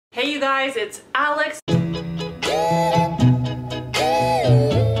Hey you guys, it's Alex. I'm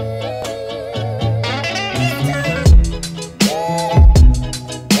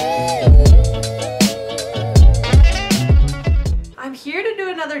here to do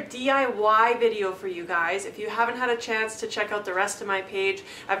another DIY video for you guys. If you haven't had a chance to check out the rest of my page,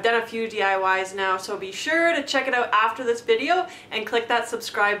 I've done a few DIYs now, so be sure to check it out after this video and click that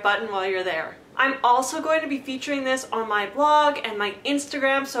subscribe button while you're there. I'm also going to be featuring this on my blog and my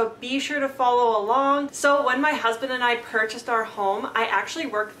Instagram, so be sure to follow along. So when my husband and I purchased our home, I actually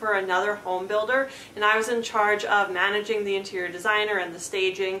worked for another home builder, and I was in charge of managing the interior designer and the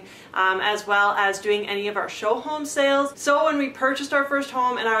staging, as well as doing any of our show home sales. So when we purchased our first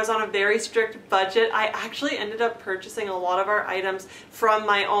home and I was on a very strict budget, I actually ended up purchasing a lot of our items from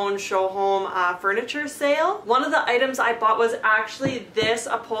my own show home furniture sale. One of the items I bought was actually this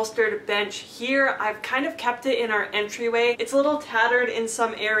upholstered bench here. I've kind of kept it in our entryway. It's a little tattered in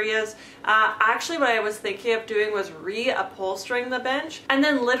some areas. Actually what I was thinking of doing was re-upholstering the bench, and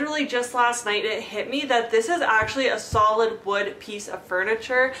then literally just last night it hit me that this is actually a solid wood piece of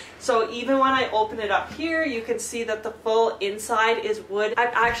furniture. So even when I open it up here, you can see that the full inside is wood.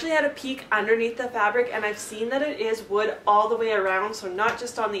 I've actually had a peek underneath the fabric and I've seen that it is wood all the way around, so not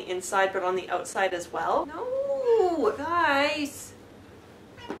just on the inside but on the outside as well. No, guys!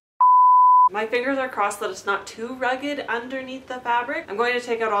 My fingers are crossed that it's not too rugged underneath the fabric. I'm going to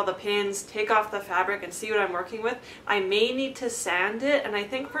take out all the pins, take off the fabric, and see what I'm working with. I may need to sand it, and I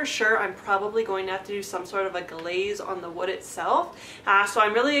think for sure I'm probably going to have to do some sort of a glaze on the wood itself. So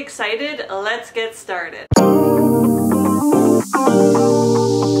I'm really excited. Let's get started.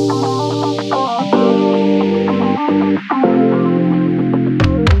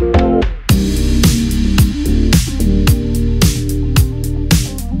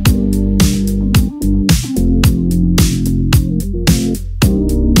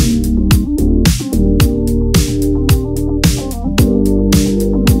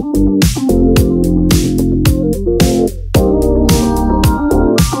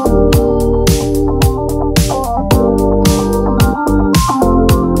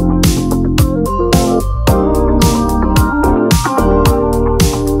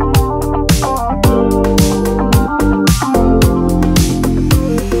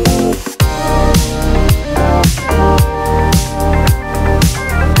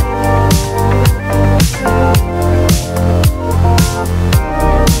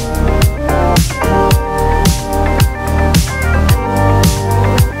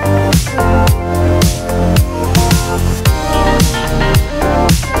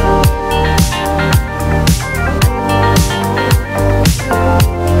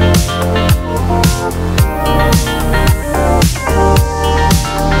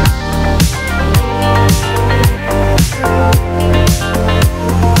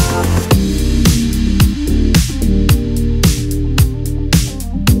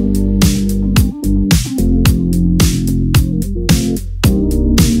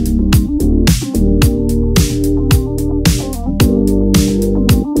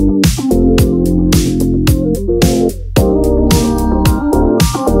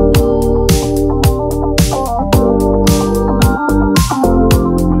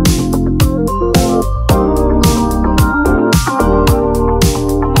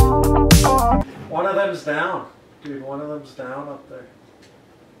 Down. Dude, one of them's down up there.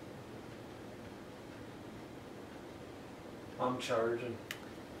 I'm charging.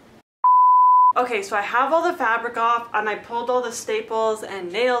 Okay, so I have all the fabric off and I pulled all the staples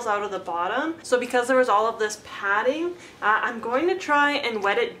and nails out of the bottom. So because there was all of this padding, I'm going to try and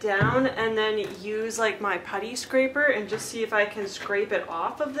wet it down and then use like my putty scraper and just see if I can scrape it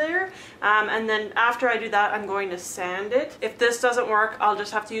off of there. And then after I do that, I'm going to sand it. If this doesn't work, I'll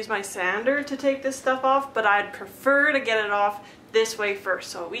just have to use my sander to take this stuff off, but I'd prefer to get it off this way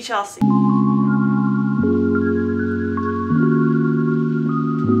first, so we shall see.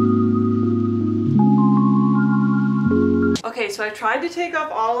 Okay, so I tried to take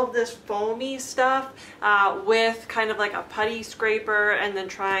off all of this foamy stuff with kind of like a putty scraper and then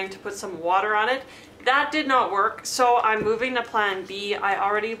trying to put some water on it. That did not work, so I'm moving to plan B. I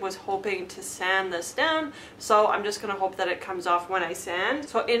already was hoping to sand this down, so I'm just going to hope that it comes off when I sand.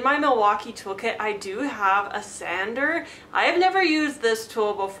 So in my Milwaukee toolkit, I do have a sander. I have never used this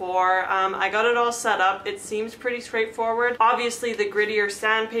tool before. I got it all set up. It seems pretty straightforward. Obviously, the grittier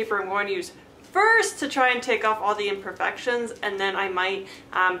sandpaper I'm going to use first to try and take off all the imperfections, and then I might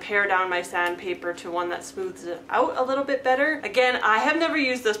pare down my sandpaper to one that smooths it out a little bit better. Again, I have never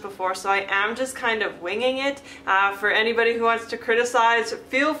used this before, so I am just kind of winging it. For anybody who wants to criticize,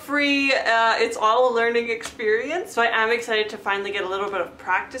 feel free. It's all a learning experience, so I am excited to finally get a little bit of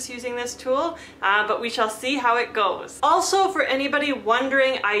practice using this tool, but we shall see how it goes. Also, for anybody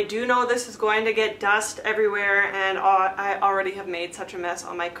wondering, I do know this is going to get dust everywhere, and I already have made such a mess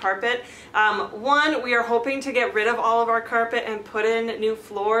on my carpet. One, we are hoping to get rid of all of our carpet and put in new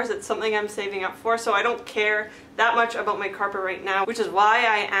floors. It's something I'm saving up for, so I don't care that much about my carpet right now, which is why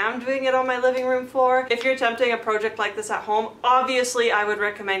I am doing it on my living room floor. If you're attempting a project like this at home, obviously I would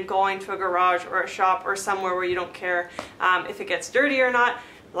recommend going to a garage or a shop or somewhere where you don't care if it gets dirty or not.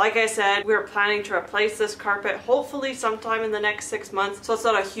 Like I said, we're planning to replace this carpet hopefully sometime in the next 6 months, so it's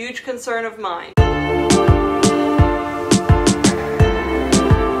not a huge concern of mine.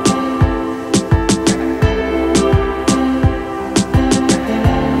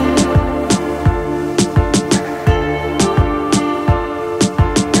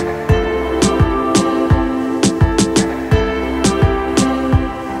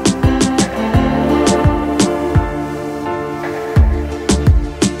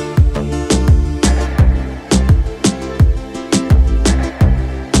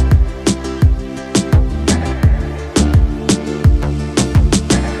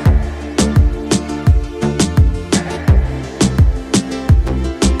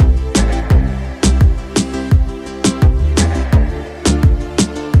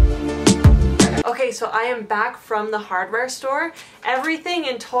 So I am back from the hardware store. Everything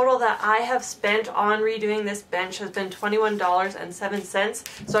in total that I have spent on redoing this bench has been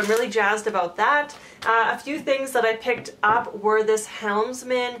 $21.07, so I'm really jazzed about that. A few things that I picked up were this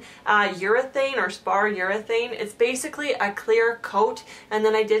Helmsman urethane or spar urethane. It's basically a clear coat, and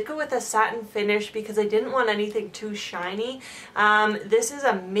then I did go with a satin finish because I didn't want anything too shiny. This is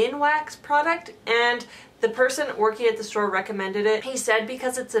a Minwax product, and the person working at the store recommended it. He said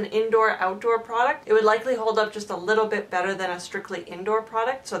because it's an indoor-outdoor product, it would likely hold up just a little bit better than a strictly indoor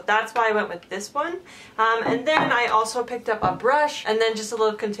product, so that's why I went with this one. And then I also picked up a brush and then just a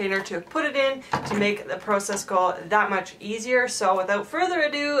little container to put it in to make the process go that much easier. So without further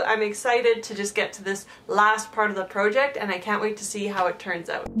ado, I'm excited to just get to this last part of the project, and I can't wait to see how it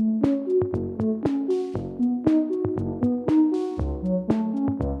turns out.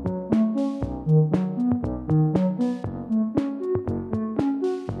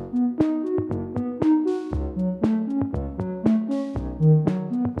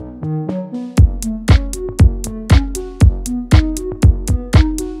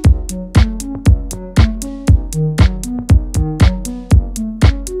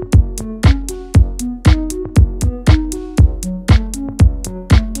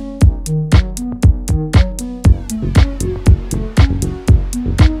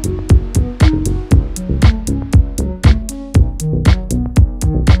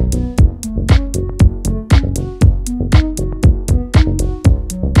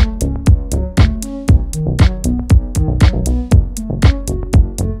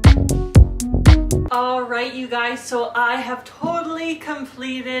 Alright you guys, so I have totally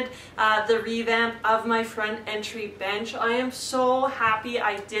completed the revamp of my front entry bench. I am so happy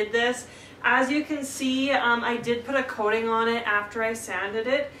I did this. As you can see, I did put a coating on it after I sanded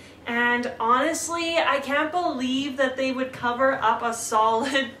it. And honestly, I can't believe that they would cover up a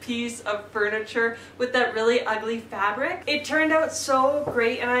solid piece of furniture with that really ugly fabric. It turned out so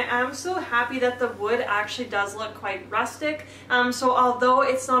great, and I am so happy that the wood actually does look quite rustic. So although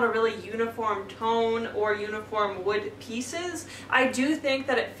it's not a really uniform tone or uniform wood pieces, I do think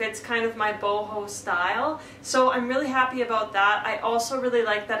that it fits kind of my boho style. So I'm really happy about that. I also really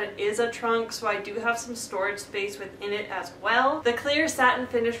like that it is a trunk, so I do have some storage space within it as well. The clear satin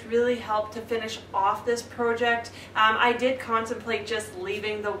finish really helped to finish off this project. I did contemplate just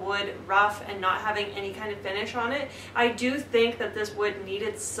leaving the wood rough and not having any kind of finish on it. I do think that this wood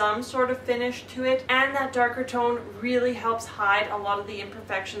needed some sort of finish to it, and that darker tone really helps hide a lot of the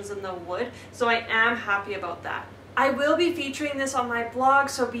imperfections in the wood, so I am happy about that. I will be featuring this on my blog,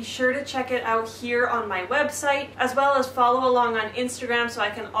 so be sure to check it out here on my website, as well as follow along on Instagram so I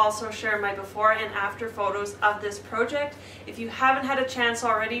can also share my before and after photos of this project. If you haven't had a chance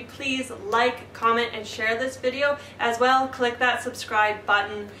already, please like, comment, and share this video. As well, click that subscribe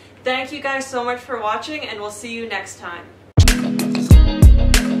button. Thank you guys so much for watching, and we'll see you next time.